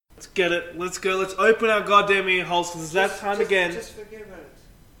get it. Let's go. Let's open our goddamn ear holes because it's that time again. Just forgive it.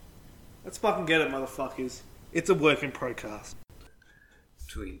 Let's fucking get it, motherfuckers. It's a working Procast.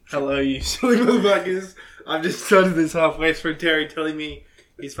 Tweet. Hello, you silly motherfuckers. I've just started this halfway through Terry telling me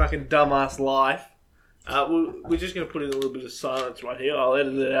his fucking dumbass life. We're just going to put in a little bit of silence right here. I'll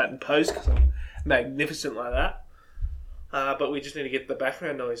edit it out in post because I'm magnificent like that. But we just need to get the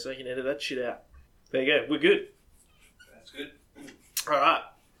background noise so I can edit that shit out. There you go. We're good. That's good. Alright.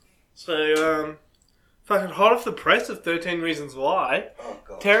 So, fucking hot off the press of 13 Reasons Why. Oh,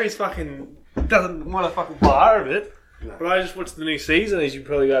 God. Terry's fucking doesn't want a fucking bar of it. No. But I just watched the new season, as you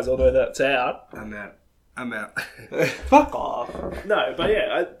probably guys all know that's out. I'm out. Fuck off. No, but yeah,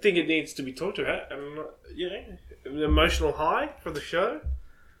 I think it needs to be talked about. And, an emotional high for the show.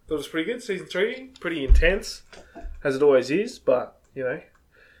 Thought it was pretty good. Season 3, pretty intense, as it always is. But,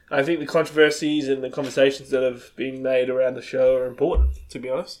 I think the controversies and the conversations that have been made around the show are important, to be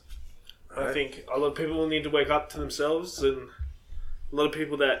honest. Right. I think a lot of people need to wake up to themselves, and a lot of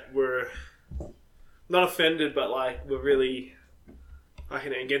people that were not offended, but were really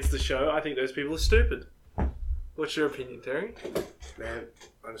against the show, I think those people are stupid. What's your opinion, Terry? Man,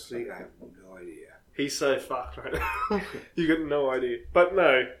 honestly, I have no idea. He's so fucked right now. You got no idea. But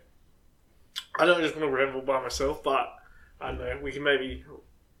no, I don't just want to ramble by myself, but I don't know, we can maybe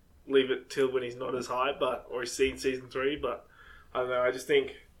leave it till when he's not as high, or he's seen season 3, but I don't know, I just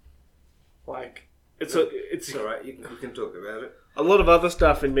think, it's alright, we can talk about it. A lot of other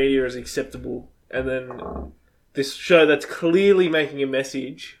stuff in media is acceptable, and then this show that's clearly making a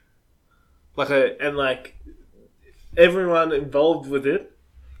message, everyone involved with it,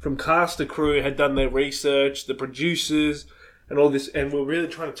 from cast to crew, had done their research, the producers, and all this, and we're really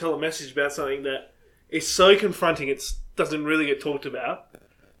trying to tell a message about something that is so confronting, it doesn't really get talked about.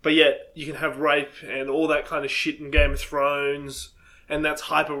 But yet, you can have rape and all that kind of shit in Game of Thrones, and that's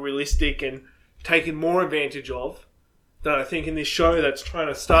hyper-realistic and taken more advantage of than I think in this show that's trying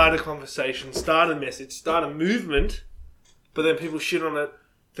to start a conversation, start a message, start a movement, but then people shit on it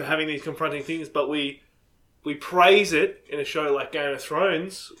for having these confronting things, but we praise it in a show like Game of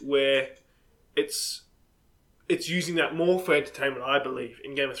Thrones, where it's using that more for entertainment, I believe,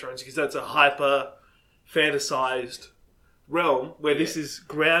 in Game of Thrones, because that's a hyper-fantasized realm where this is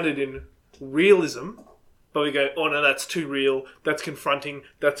grounded in realism, but we go, oh no, that's too real, that's confronting,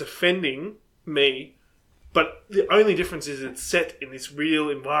 that's offending me. But the only difference is it's set in this real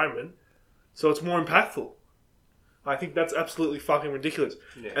environment, so it's more impactful. I think that's absolutely fucking ridiculous.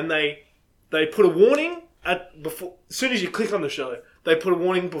 Yeah. And they put a warning as soon as you click on the show. They put a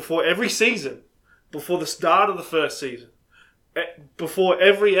warning before every season, before the start of the first season, before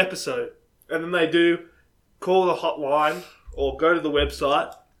every episode, and then they do call the hotline or go to the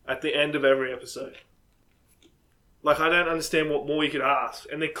website at the end of every episode. I don't understand what more you could ask.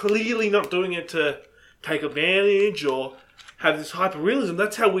 And they're clearly not doing it to take advantage or have this hyper-realism.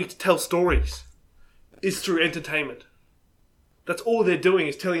 That's how we tell stories, is through entertainment. That's all they're doing,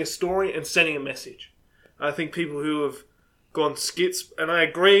 is telling a story and sending a message. I think people who have gone skits, and I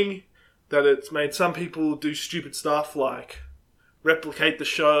agree that it's made some people do stupid stuff like replicate the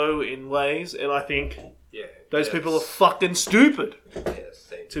show in ways, and I think those people are fucking stupid,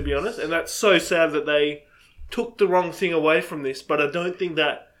 to be honest. And that's so sad that they took the wrong thing away from this, but I don't think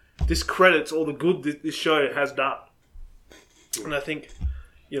that discredits all the good this show has done. And I think,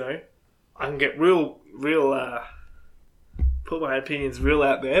 I can get real, put my opinions real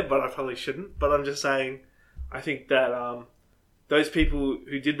out there, but I probably shouldn't. But I'm just saying, I think that those people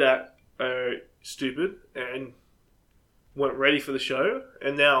who did that are stupid and weren't ready for the show.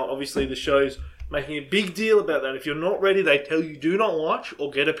 And now, obviously, the show's making a big deal about that. If you're not ready, they tell you do not watch or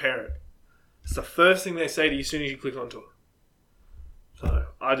get a parent. It's the first thing they say to you as soon as you click onto it. So,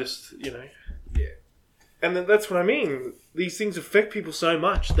 I just, Yeah. And then that's what I mean. These things affect people so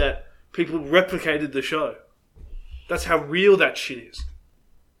much that people replicated the show. That's how real that shit is.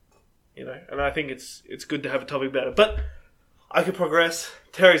 And I think it's good to have a topic about it. But I could progress.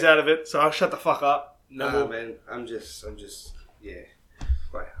 Terry's out of it, so I'll shut the fuck up. No, man. I'm just,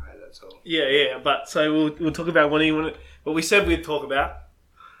 quite high, that's all. Yeah. But, so we'll talk about what we said we'd talk about.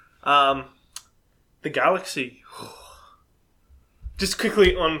 The galaxy. Just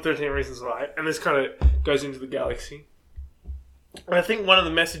quickly on 13 Reasons Why, and this kind of goes into the galaxy. And I think one of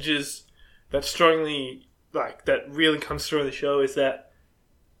the messages that strongly, that really comes through in the show is that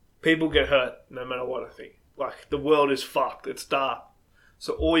people get hurt no matter what, I think. The world is fucked. It's dark.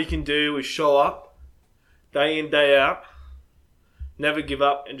 So all you can do is show up, day in, day out, never give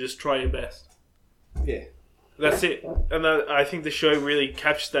up, and just try your best. Yeah. That's it. And I think the show really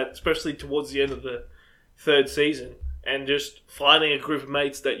captures that, especially towards the end of the third season. and just finding a group of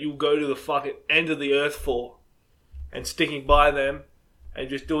mates that you'll go to the fucking end of the earth for, and sticking by them, and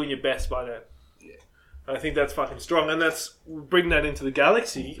just doing your best by them. Yeah. And I think that's fucking strong, and that's bring that into the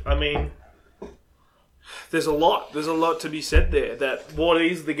galaxy. I mean, there's a lot to be said there. That what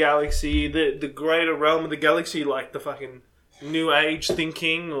is the galaxy, the greater realm of the galaxy, like the fucking new age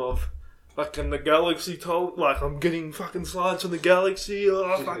thinking of fucking the galaxy told, like I'm getting fucking science from the galaxy,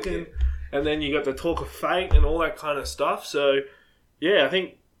 fucking, and then you got the talk of fate and all that kind of stuff. So yeah, I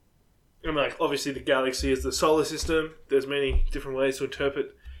think, I mean, like obviously the galaxy is the solar system. There's many different ways to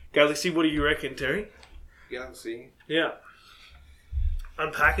interpret galaxy. What do you reckon, Terry? Galaxy. Yeah.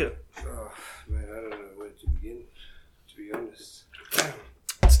 Unpack it. Oh man, I don't know where to begin. To be honest,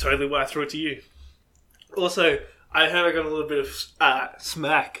 That's totally why I threw it to you. Also, I heard I got a little bit of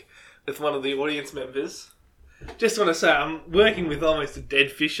smack with one of the audience members. Just want to say, I'm working with almost a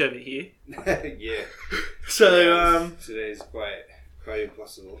dead fish over here. yeah. So, today's quite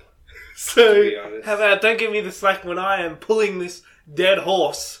impossible. So, to be honest. how about don't give me the slack when I am pulling this dead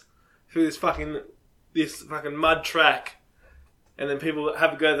horse through this fucking mud track, and then people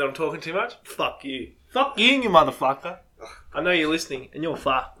have a go that I'm talking too much? Fuck you. Fuck you motherfucker. I know you're listening, and you're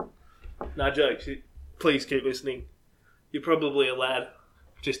fucked. No jokes. Please keep listening. You're probably a lad.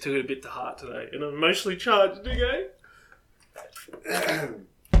 Just took it a bit to heart today, and I'm emotionally charged, okay? Yeah,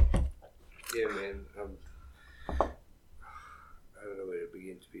 man. I don't know where to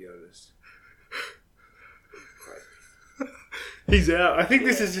begin, to be honest. He's out. I think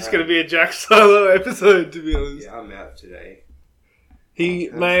this is just going to be a Jack Solo episode, to be honest. Yeah, I'm out today. He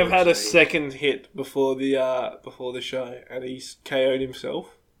may have had a second hit before the show, and he's KO'd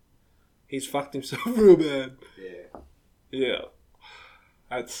himself. He's fucked himself real bad. Yeah.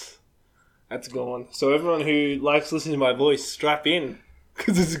 That's gone. So everyone who likes listening to my voice, strap in,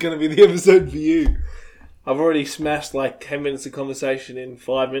 because this is going to be the episode for you. I've already smashed like 10 minutes of conversation in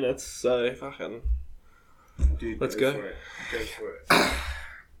 5 minutes, so fucking... Dude, let's go. Go for it.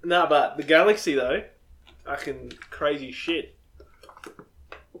 Nah, but the galaxy though, fucking crazy shit.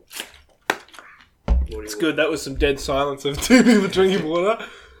 It's good. That was some dead silence of two people drinking water.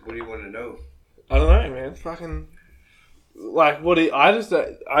 What do you want to know? I don't know, man. Fucking... Like,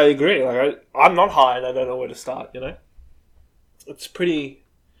 I agree. Like, I'm not high and I don't know where to start, you know? It's pretty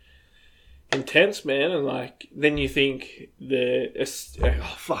intense, man. And, like, then you think I'm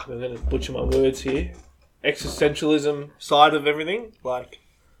going to butcher my words here. Existentialism side of everything. Like,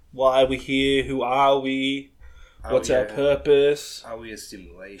 why are we here? Who are we? What's our purpose? Are we a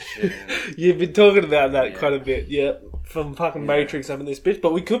simulation? You've been talking about that quite a bit, yeah. From fucking Matrix up in this bitch.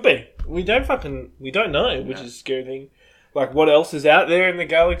 But we could be. We don't know, which is a scary thing. Like, what else is out there in the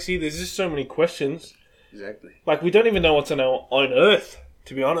galaxy? There's just so many questions. Exactly. Like, we don't even know what's on our own Earth,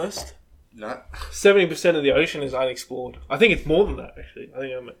 to be honest. No. 70% of the ocean is unexplored. I think it's more than that, actually. I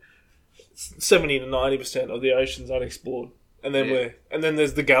think 70 to 90% of the ocean's unexplored. And then then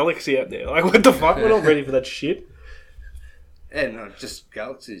there's the galaxy out there. Like, what the fuck? We're not ready for that shit. And not just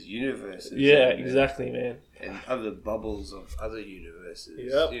galaxies, universes. Yeah, exactly, man. And other bubbles of other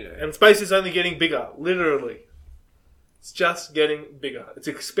universes. Yep. You know. And space is only getting bigger, literally. It's just getting bigger. It's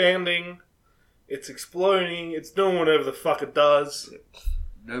expanding. It's exploding. It's doing whatever the fuck it does.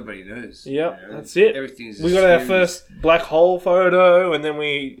 Nobody knows. Yep, you know? That's it. Everything's we got our first black hole photo, and then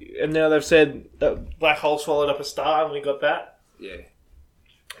now they've said that black hole swallowed up a star, and we got that. Yeah.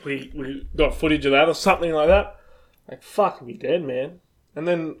 We got footage of that or something like that. Like, fuck, we dead, man. And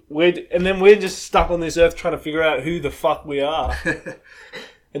then we're just stuck on this earth trying to figure out who the fuck we are,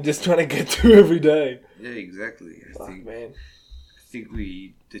 and just trying to get through every day. Yeah, exactly. I think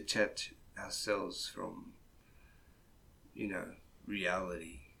we detach ourselves from,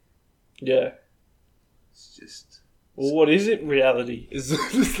 reality. Yeah. It's just... Well, what is it, reality?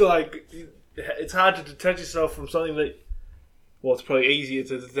 It's like... It's hard to detach yourself from something that... Well, it's probably easier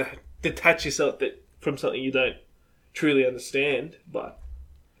to detach yourself from something you don't truly understand, but...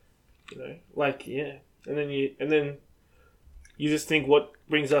 And then you just think, what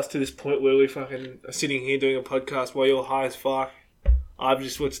brings us to this point where we fucking are sitting here doing a podcast while you're high as fuck. I've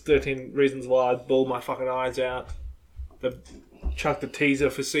just watched 13 Reasons Why I bawled my fucking eyes out. They've chucked the teaser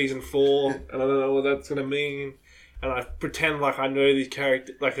for season 4, and I don't know what that's going to mean. And I pretend like I know these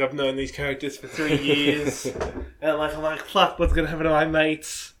characters, like I've known these characters for 3 years. And I'm like, fuck, what's going to happen to my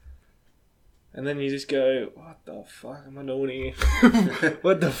mates? And then you just go, what the fuck am I doing here?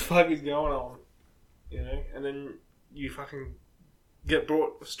 What the fuck is going on? And then you fucking get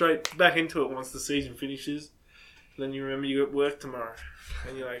brought straight back into it once the season finishes. And then you remember you got work tomorrow.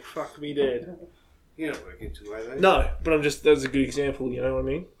 And you're like, fuck me dead. You're not working too late, though. No, but that's a good example, you know what I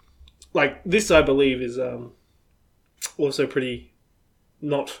mean? Like, this I believe is also pretty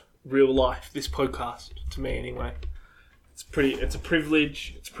not real life, this podcast, to me anyway. It's a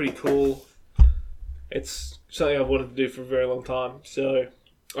privilege, it's pretty cool. It's something I've wanted to do for a very long time, so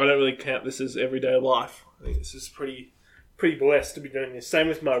I don't really count this as everyday life. I think this is pretty blessed to be doing this. Same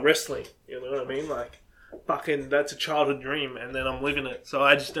with my wrestling, you know what I mean? Like, fucking, that's a childhood dream, and then I'm living it. So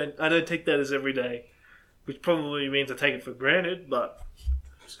I don't take that as everyday, which probably means I take it for granted, but...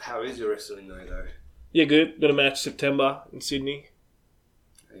 How is your wrestling though? Yeah, good. Got a match September in Sydney.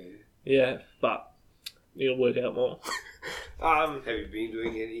 Yeah. Yeah, but it'll work out more. Have you been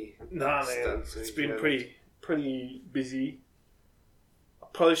doing any Nah, man. stunts? It's been pretty busy. I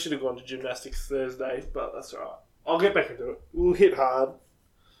probably should have gone to gymnastics Thursday, but that's alright. I'll get back into it. We'll hit hard.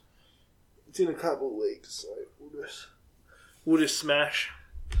 It's in a couple of weeks, so we'll just smash.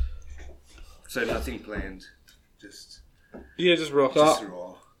 So nothing planned, just rock up. just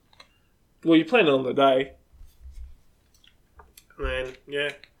raw. Well, you plan it on the day, and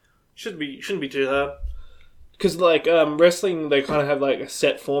then shouldn't be too hard. Because like wrestling, they kind of have like a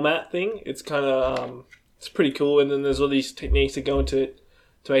set format thing. It's kind of it's pretty cool, and then there's all these techniques that go into it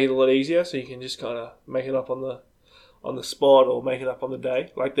to make it a lot easier. So you can just kind of make it up on the spot or make it up on the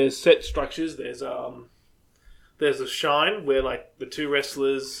day. Like there's set structures. There's a shine where like the two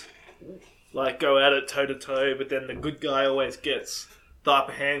wrestlers like go at it toe to toe, but then the good guy always gets the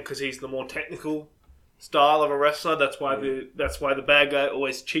upper hand because he's the more technical style of a wrestler. That's why the bad guy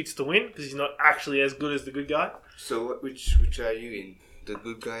always cheats to win, because he's not actually as good as the good guy. So which are you in? The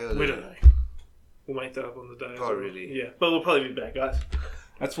good guy or We the... don't know. We'll make that up on the day. Oh, really? Yeah, but we'll probably be bad guys.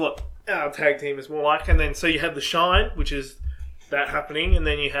 That's what our tag team is more like. And then so you have the shine, which is that happening, and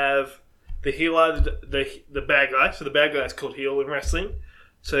then you have the healer, the bad guy. So the bad guy is called heel in wrestling.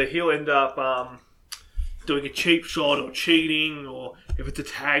 So he'll end up doing a cheap shot or cheating, or if it's a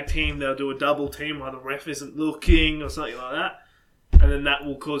tag team, they'll do a double team while the ref isn't looking or something like that. And then that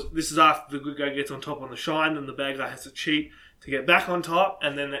will cause... This is after the good guy gets on top on the shine, then the bad guy has to cheat to get back on top,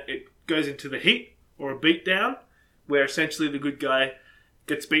 and then it goes into the heat or a beatdown, where essentially the good guy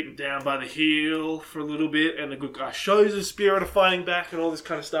gets beaten down by the heel for a little bit, and the good guy shows his spirit of fighting back and all this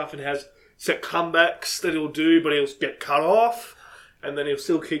kind of stuff, and has set comebacks that he'll do, but he'll get cut off. And then he'll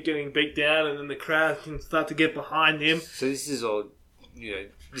still keep getting beat down, and then the crowd can start to get behind him. So this is all,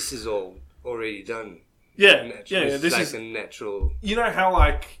 already done. Yeah, This is a natural. You know how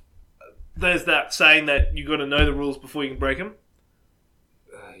like there's that saying that you got to know the rules before you can break them.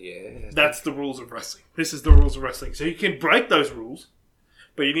 Yeah. That's the rules of wrestling. This is the rules of wrestling. So you can break those rules,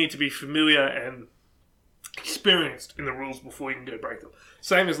 but you need to be familiar and experienced in the rules before you can go break them.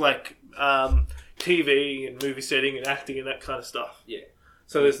 Same as like TV and movie setting and acting and that kind of stuff. Yeah.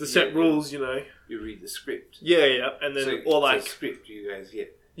 So there's the set rules, You read the script. Yeah, and then script you guys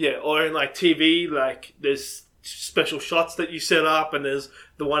get. Yeah, or in like TV, like there's special shots that you set up, and there's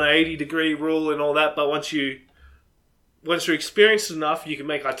the 180-degree rule and all that. But once you're experienced enough, you can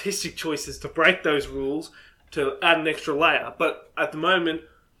make artistic choices to break those rules to add an extra layer. But at the moment,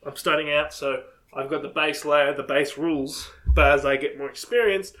 I'm starting out, so I've got the base layer, the base rules. But as I get more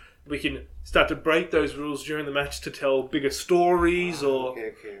experience, we can start to break those rules during the match to tell bigger stories or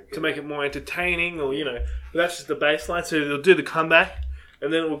to make it more entertaining, or But that's just the baseline. So they'll do the comeback,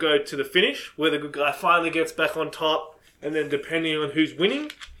 and then we'll go to the finish where the good guy finally gets back on top, and then depending on who's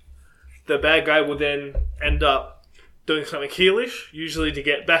winning, the bad guy will then end up doing something heelish, usually to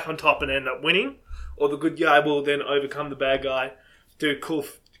get back on top and end up winning, or the good guy will then overcome the bad guy, do a cool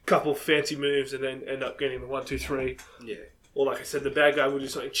couple fancy moves, and then end up getting the 1, 2, 3. Yeah. Or like I said, the bad guy will do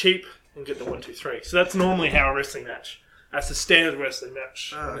something cheap and get the 1, 2, 3. So that's normally how a wrestling match. That's the standard wrestling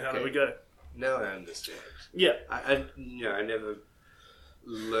match. Oh, and how do we go? Now I understand. Yeah. I never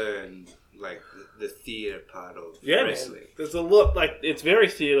learned like the theatre part of wrestling. Man. There's a lot, like, it's very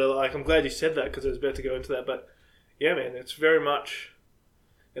theatre. Like, I'm glad you said that because I was about to go into that. But yeah, man, it's very much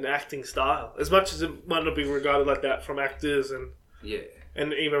an acting style. As much as it might not be regarded like that from actors and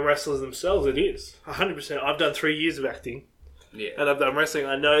even wrestlers themselves, it is 100%. I've done 3 years of acting. Yeah. And I've done wrestling.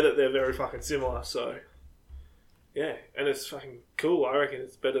 I know that they're very fucking similar, so... Yeah, and it's fucking cool. I reckon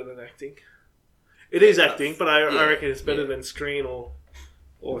it's better than acting. It is acting, but I reckon it's better than screen or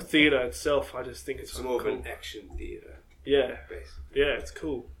theatre itself. I just think it's more cool. of an action theatre. Yeah. Basically. Yeah, it's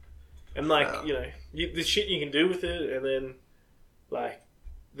cool. And the shit you can do with it, and then, like,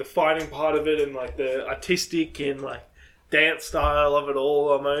 the fighting part of it, and, like, the artistic and, like, dance style of it all,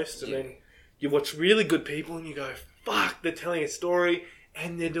 almost. And then you watch really good people and you go... Fuck, they're telling a story,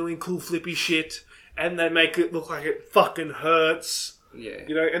 and they're doing cool flippy shit, and they make it look like it fucking hurts. Yeah.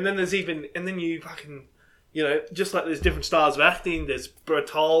 And then you fucking, just like there's different styles of acting, there's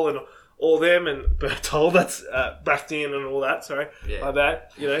Bertol and all them and Bertol, that's Bastian and all that. Sorry, my bad.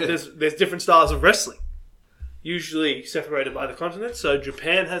 You know, there's different styles of wrestling, usually separated by the continent. So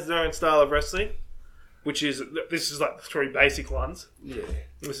Japan has their own style of wrestling, this is like the 3 basic ones. Yeah,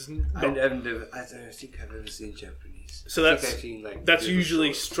 this is I don't think I've ever seen Japanese. So that's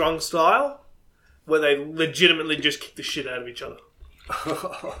usually strong style, where they legitimately just kick the shit out of each other.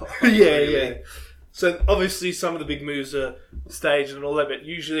 Yeah. So obviously some of the big moves are staged and all that, but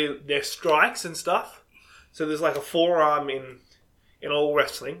usually they're strikes and stuff. So there's like a forearm in all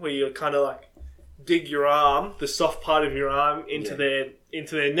wrestling where you kind of like dig your arm, the soft part of your arm, into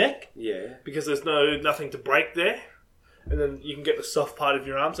their neck. Yeah. Because there's nothing to break there. And then you can get the soft part of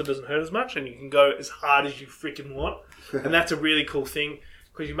your arm so it doesn't hurt as much, and you can go as hard as you freaking want. And that's a really cool thing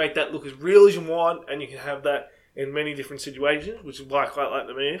because you make that look as real as you want, and you can have that in many different situations, which is why I quite like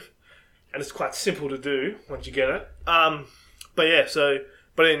the move. And it's quite simple to do once you get it.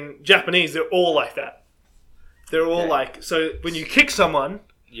 But in Japanese, they're all like that. They're all like, so when you kick someone,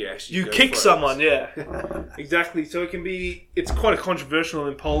 you kick someone, exactly. So it's quite a controversial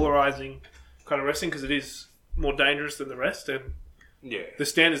and polarizing kind of wrestling because it is more dangerous than the rest, and the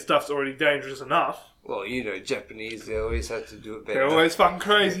standard stuff's already dangerous enough. Well, you know, Japanese, they always have to do it better. They're always fucking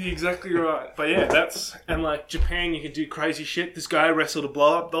crazy, exactly right. But yeah, and like Japan, you can do crazy shit. This guy wrestled a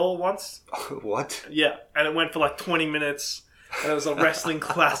blow-up doll once. What? Yeah, and it went for like 20 minutes, and it was a wrestling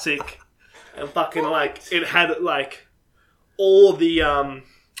classic, and fucking like, it had like all the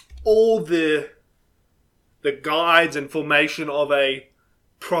guides and formation of a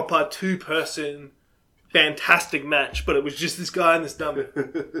proper 2-person fantastic match, but it was just this guy and this dummy.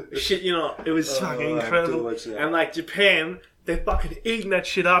 Shit, you know, it was fucking incredible. And like Japan, they're fucking eating that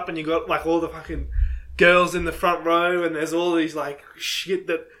shit up, and you got like all the fucking girls in the front row, and there's all these like shit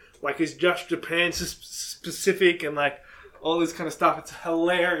that like is just Japan specific, and like all this kind of stuff. It's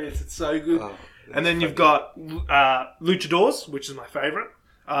hilarious. It's so good. And then you've got luchadors, which is my favorite.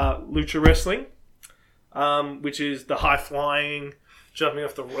 Lucha wrestling, which is the high flying, jumping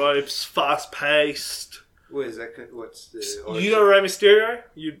off the ropes, fast paced. Where is that? What's the origin? You know Rey Mysterio?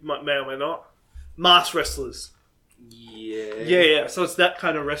 You may or may not. Masked wrestlers. Yeah. So it's that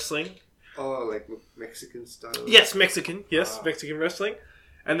kind of wrestling. Oh, like Mexican style? Yes, Mexican. Yes, Mexican wrestling.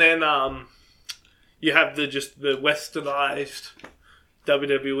 And then you have the westernized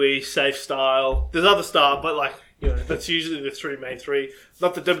WWE safe style. There's other style, but like, you know, that's usually the main three.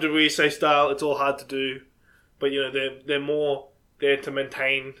 Not the WWE safe style. It's all hard to do, but you know, they're more there to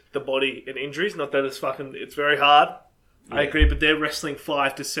maintain the body and injuries. Not that it's very hard. Yeah. I agree, but they're wrestling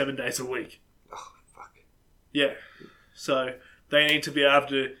 5 to 7 days a week. Oh, fuck. Yeah. So they need to be able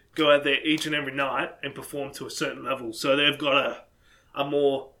to go out there each and every night and perform to a certain level. So they've got a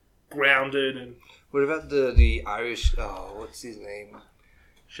more grounded and... What about the Irish... Oh, what's his name?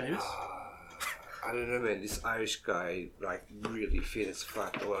 Sheamus? I don't know, man. This Irish guy, like, really fit as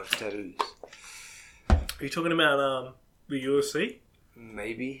fuck. A lot of tattoos. Are you talking about the UFC?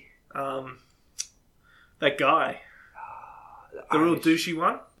 Maybe. That guy. The real douchey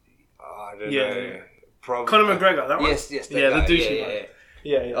one? I don't know. Probably. Conor McGregor, that one? Yes, that guy. The douchey one.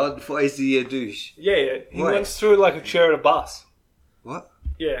 Yeah. Yeah. Oh, why is he a douche? Yeah. He went through like a chair at a bus. What?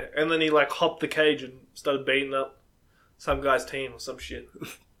 Yeah, and then he like hopped the cage and started beating up some guy's team or some shit.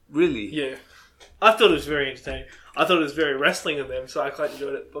 Really? Yeah. I thought it was very entertaining. I thought it was very wrestling of them, so I quite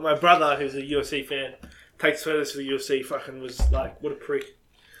enjoyed it. But my brother, who's a UFC fan, takes photos for the UFC, fucking was like, what a prick.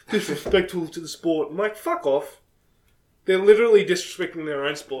 Disrespectful to the sport. I'm like, fuck off. They're literally disrespecting their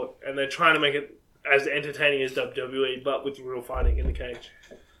own sport, and they're trying to make it as entertaining as WWE, but with real fighting in the cage.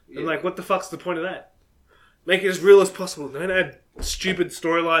 Yeah. I'm like, what the fuck's the point of that? Make it as real as possible. Don't add stupid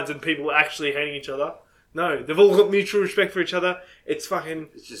storylines and people actually hating each other. No, they've all got mutual respect for each other. It's fucking...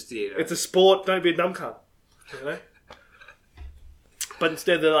 It's just theatre. It's a sport. Don't be a dumb cunt. You know? But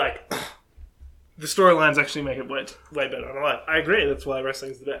instead they're like... The storylines actually make it way better. And I'm like, I agree. That's why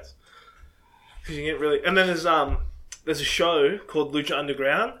wrestling's the best. Because you get really... And then there's a show called Lucha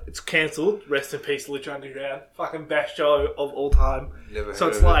Underground. It's cancelled. Rest in peace, Lucha Underground. Fucking best show of all time. Never so heard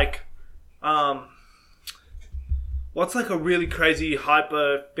it's of like... What's like a really crazy,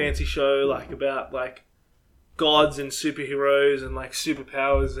 hyper fancy show like about like gods and superheroes and like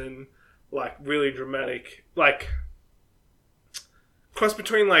superpowers and like really dramatic, like cross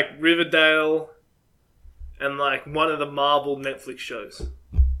between like Riverdale and like one of the Marvel Netflix shows.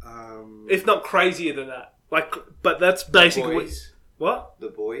 If not crazier than that. Like, but that's basically The Boys? What? The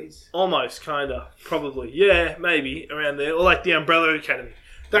Boys? Almost, kinda, probably, yeah, maybe around there, or like the Umbrella Academy.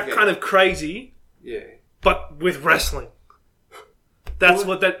 That kind of crazy. Yeah. But with wrestling. That's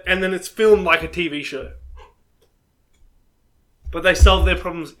what that... And then it's filmed like a TV show. But they solved their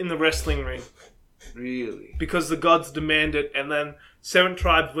problems in the wrestling ring. Really? Because the gods demand it, and then 7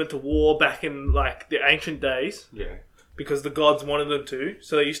 tribes went to war back in, like, the ancient days. Yeah. Because the gods wanted them to.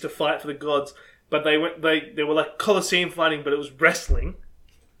 So they used to fight for the gods. But they were like Colosseum fighting, but it was wrestling.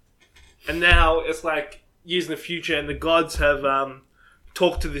 And now it's like years in the future, and the gods have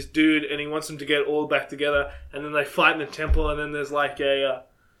talked to this dude, and he wants them to get it all back together. And then they fight in the temple, and then there's like a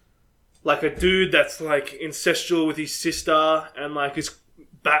dude that's like incestual with his sister, and like is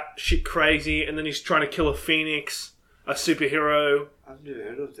batshit crazy, and then he's trying to kill a phoenix, a superhero. I've never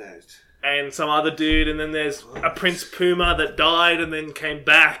heard of that. And some other dude, and then there's a Prince Puma that died and then came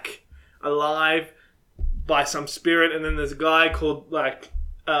back alive by some spirit, and then there's a guy called like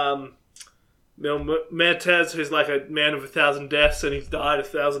Mertez, who's like a man of 1,000 deaths, and he's died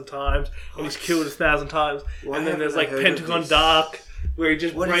 1,000 times, and he's killed 1,000 times. And then there's like Pentagon Dark, where he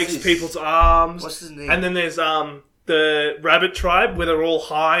just breaks people's arms. What's his name? And then there's the Rabbit Tribe, where they're all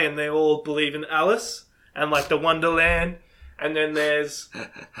high and they all believe in Alice and like the Wonderland. And then there's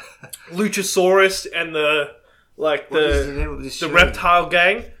Luchasaurus and the reptile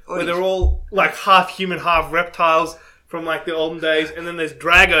gang, where they're all like half human, half reptiles from like the olden days. And then there's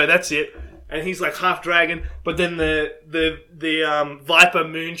Drago, that's it, and he's like half dragon. But then the Viper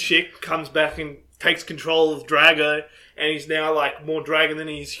Moon chick comes back and takes control of Drago, and he's now like more dragon than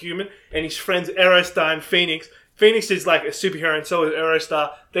he's human. And his friends Aerostar and Phoenix. Phoenix is like a superhero, and so is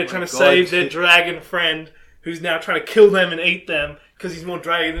Aerostar. They're trying to save their dragon friend, who's now trying to kill them and eat them because he's more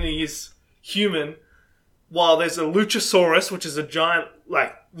dragon than he is human. While there's a Luchasaurus, which is a giant,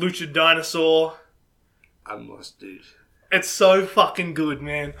 like, lucha dinosaur. I'm lost, dude. It's so fucking good,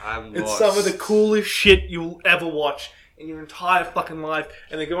 man. It's some of the coolest shit you'll ever watch in your entire fucking life.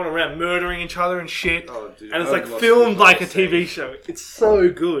 And they're going around murdering each other and shit. Oh, dude, and it's like filmed like a TV show. It's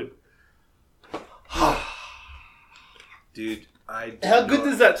so good. Dude, How good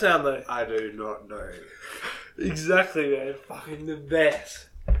does that sound, though? I do not know. Exactly, man. Fucking the best.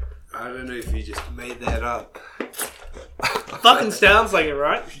 I don't know if you just made that up. Fucking sounds like it,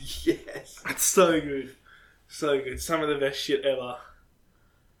 right? Yes. It's so good. So good. Some of the best shit ever.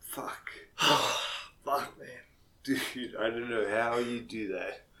 Fuck. Fuck, man. Dude, I don't know how you do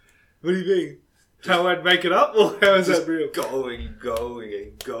that. What do you mean? How I'd make it up? Or how is that real? Going and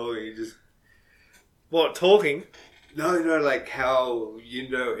going. Just... What, talking? No, like how you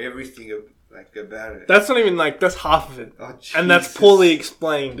know everything about it. That's not even that's half of it. Oh, and that's poorly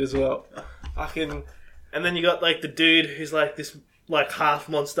explained as well. And then you got like the dude who's like this like half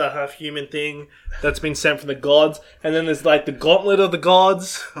monster, half human thing that's been sent from the gods. And then there's like the gauntlet of the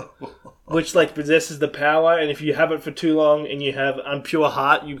gods, which like possesses the power. And if you have it for too long and you have impure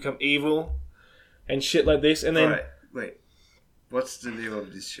heart, you become evil and shit like this. And then... Alright, wait. What's the name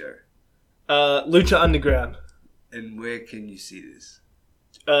of this show? Lucha Underground. And where can you see this?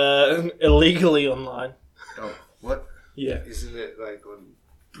 Illegally online. Oh, what? Yeah. Isn't it like on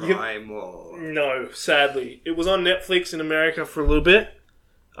Prime or... No, sadly. It was on Netflix in America for a little bit.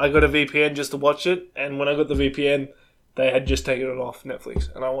 I got a VPN just to watch it, and when I got the VPN, they had just taken it off Netflix,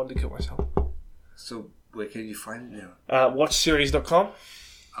 and I wanted to kill myself. So, where can you find it now? Watchseries.com.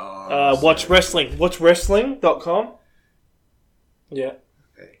 Oh, Watch Wrestling. Watchwrestling.com. Yeah.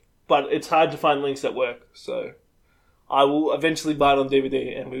 Okay. But it's hard to find links that work, so... I will eventually buy it on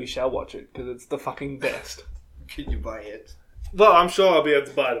DVD and we shall watch it because it's the fucking best. Can you buy it? Well, I'm sure I'll be able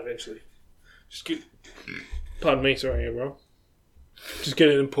to buy it eventually. Just get... Pardon me, sorry, bro. Just get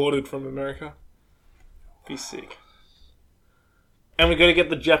it imported from America. Be sick. And we're going to get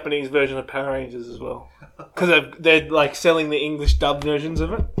the Japanese version of Power Rangers as well. Because they're like selling the English dub versions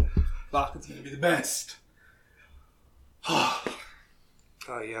of it. Fuck, it's going to be the best. Oh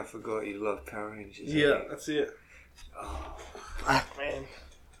yeah, I forgot you love Power Rangers. Yeah, that's it. Oh, fuck, man.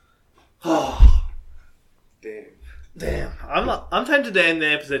 Oh, damn. I'm tempted to end the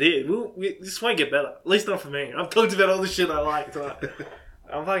episode here. This won't get better. At least not for me. I've talked about all the shit I like tonight.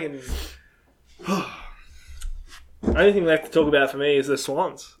 I'm fucking... Only thing left to talk about for me is the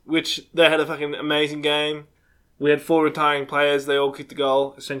Swans, which they had a fucking amazing game. We had 4 retiring players. They all kicked a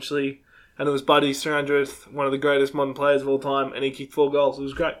goal, essentially. And it was Buddy's 300th, one of the greatest modern players of all time, and he kicked 4 goals. It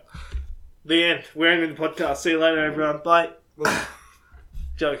was great. The end. We're ending the podcast. See you later, everyone. Bye.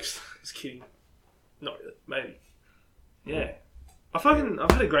 Jokes. Just kidding. Not really. Maybe. Yeah. I've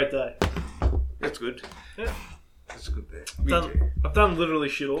had a great day. That's good. Yeah. That's a good day. I've done literally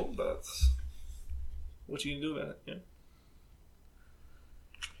shit all, but that's what you can do about it, yeah.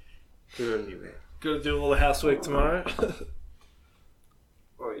 Good on you, man. Got to do all the housework tomorrow.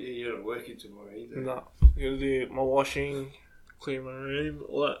 Oh, yeah, you're not working tomorrow either. No. Got to do my washing, clean my room,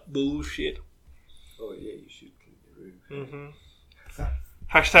 all that bullshit. Oh, yeah, you should clean your room. Mm-hmm.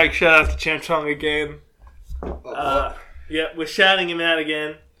 Hashtag shout out to Champ Chong again. Oh, Yeah, we're shouting him out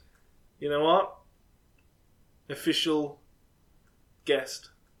again. You know what? Official guest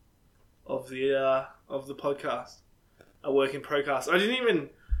of the podcast. A work in Procast. I didn't even...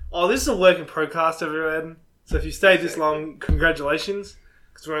 Oh, this is a work in Procast, everyone. So if you stayed this long, congratulations.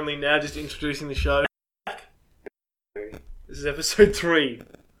 Because we're only now just introducing the show. This is episode 3.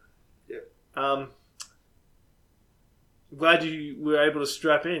 Yep. Glad you were able to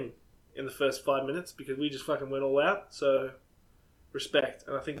strap in the first 5 minutes because we just fucking went all out. So, respect.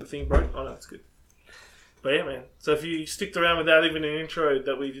 And I think the thing broke. Oh, no, it's good. But yeah, man. So if you sticked around without even an intro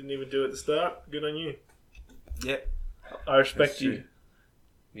that we didn't even do at the start, good on you. Yep. I respect you.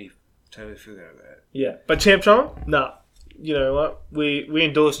 We totally forgot about it. Yeah. But Champ Chong? Nah. You know what? We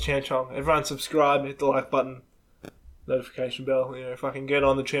endorse Champ Chong. Everyone subscribe, hit the like button, notification bell. You know, fucking get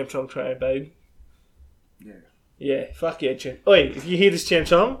on the Champ Chong train, babe. Yeah. Yeah, fuck yeah, Champ. Oi, if you hear this, Champ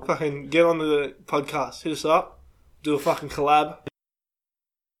Chong, fucking get on the podcast. Hit us up. Do a fucking collab.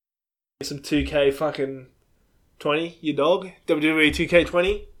 Some 2K fucking 20, your dog. WWE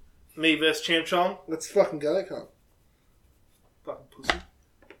 2K20. Me versus Champ Chong. Let's fucking go, cunt. Fucking pussy.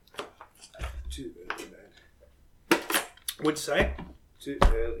 Too early, man. What'd you say? Too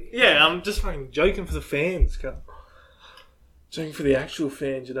early. Yeah, I'm just fucking joking for the fans, cunt. Joking for the actual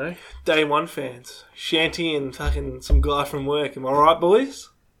fans, you know. Day 1 fans. Shanty and fucking some guy from work. Am I right, boys?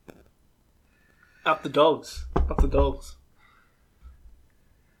 Up the dogs. Up the dogs.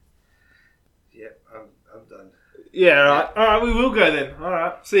 Yep, I'm done. Yeah, alright. Alright, we will go then.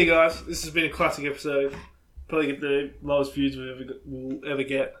 Alright. See you guys. This has been a classic episode. Probably get the lowest views we'll ever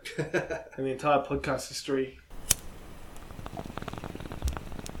get in the entire podcast history.